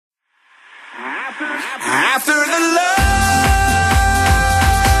After the love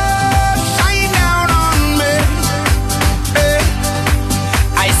shine down on me,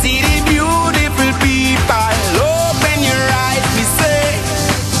 I see the beautiful people. Open your eyes, me say,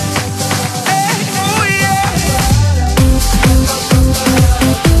 oh yeah.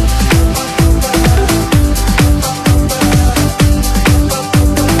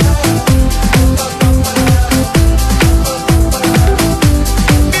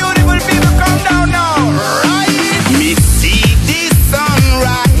 Beautiful people, come down now, right? Me see the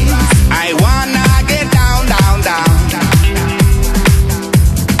sunrise, I wanna get down, down, down.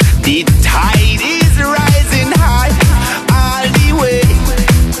 The tide is rising high all the way.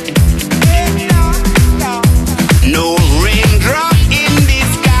 No raindrop in the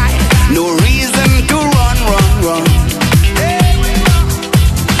sky, no reason to run, run, run.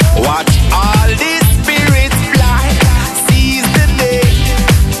 Watch all the spirits fly, seize the day.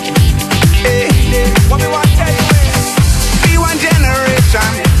 What me want tell you is, be one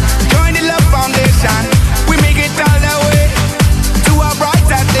generation, join the love foundation. We make it all the way to a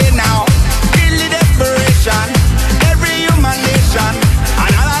brighter day now. Kill the desperation, every human nation,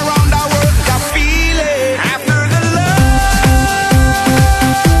 and all around the world can feel it. After the love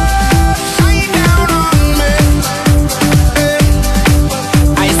shine down on me,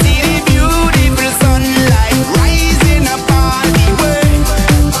 I see the beautiful sunlight rising up all the way.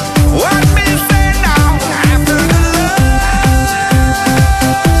 What me say now? After the love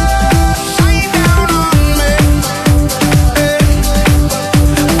shine down on me,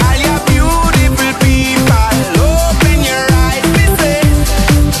 all you beautiful people, open your eyes, me say,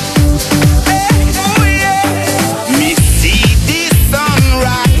 oh yeah. Me see the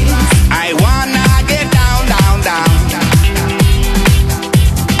sunrise, I wanna get down, down, down.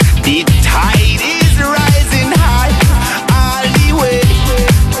 The tide is rising high all the way.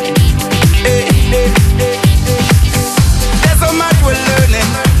 There's so much we're learning.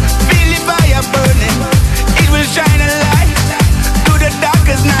 Feel the fire burning. It will shine a light to the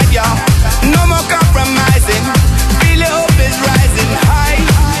darkest night, y'all. No more compromising. Feel the hope is rising high.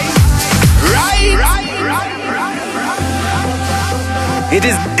 Right? It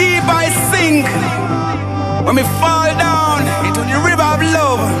is deep I sink when we fall down into the river of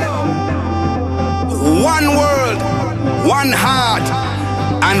love. One world, one heart,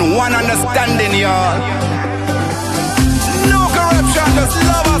 and one understanding, y'all. No corruption, just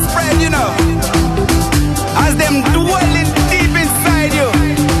love us spread, you know. As them dwelling deep inside you.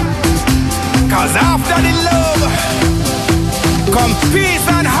 Cause after the love, come peace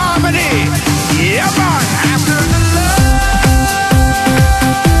and harmony. Yeah, man. After the love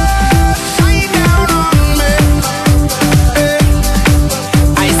shine down on me,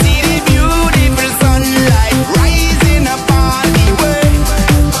 I see the beautiful sunlight rising up all the way.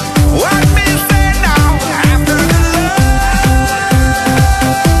 What me say now? After the love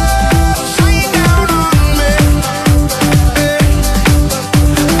shine down on me,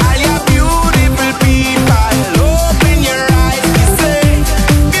 all you beautiful people, open your eyes, me say,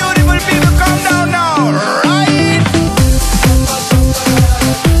 beautiful people.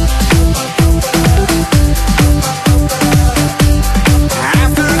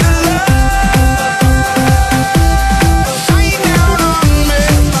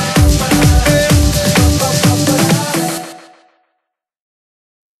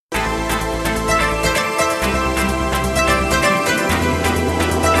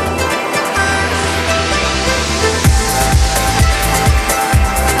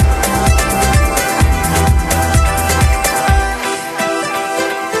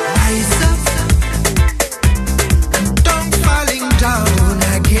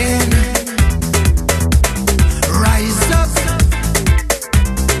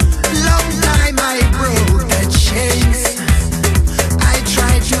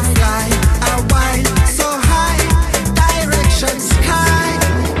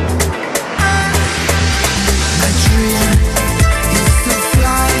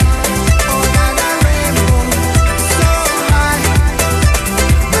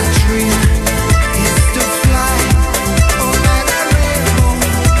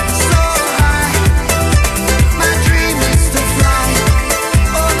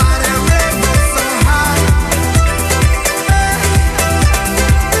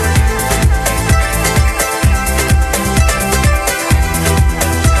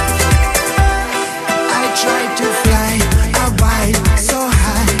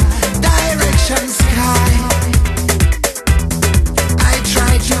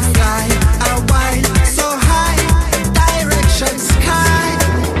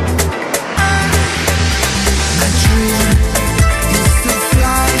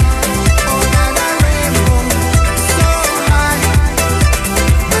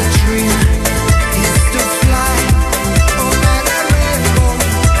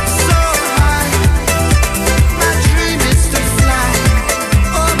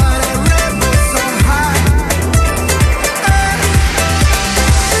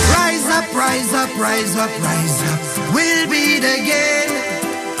 rise up, we'll beat again.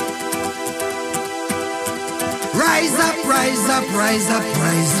 Rise up, rise up, rise up,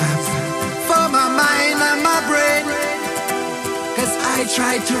 rise up, for my mind and my brain. 'Cause I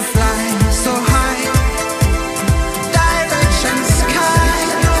try to fly so high, direction sky.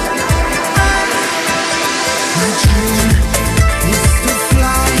 My dream is to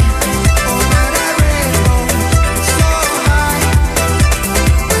fly over the rainbow so high.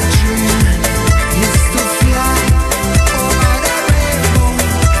 My dream is to fly over the rainbow.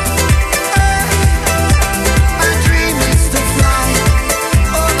 My dream is to fly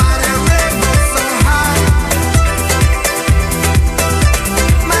over the rainbow so high.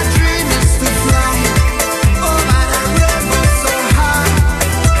 My dream is to fly over the rainbow so high.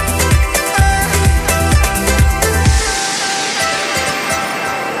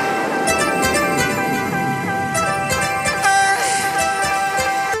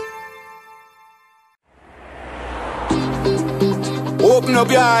 Open up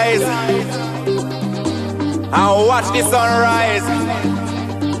your eyes and watch the sunrise.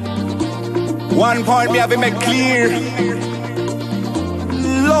 One point me have to make clear.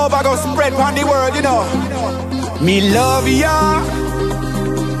 Love I go spread on the world, you know. Me love ya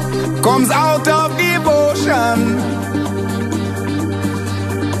comes out of devotion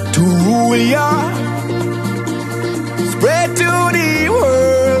to rule ya, spread to the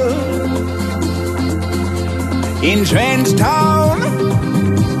world. In Trench Town,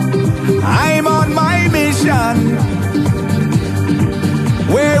 I'm on my mission,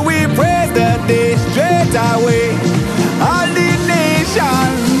 where we praise the day straight away, all the nation.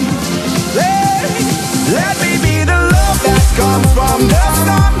 Let me be the love that comes from the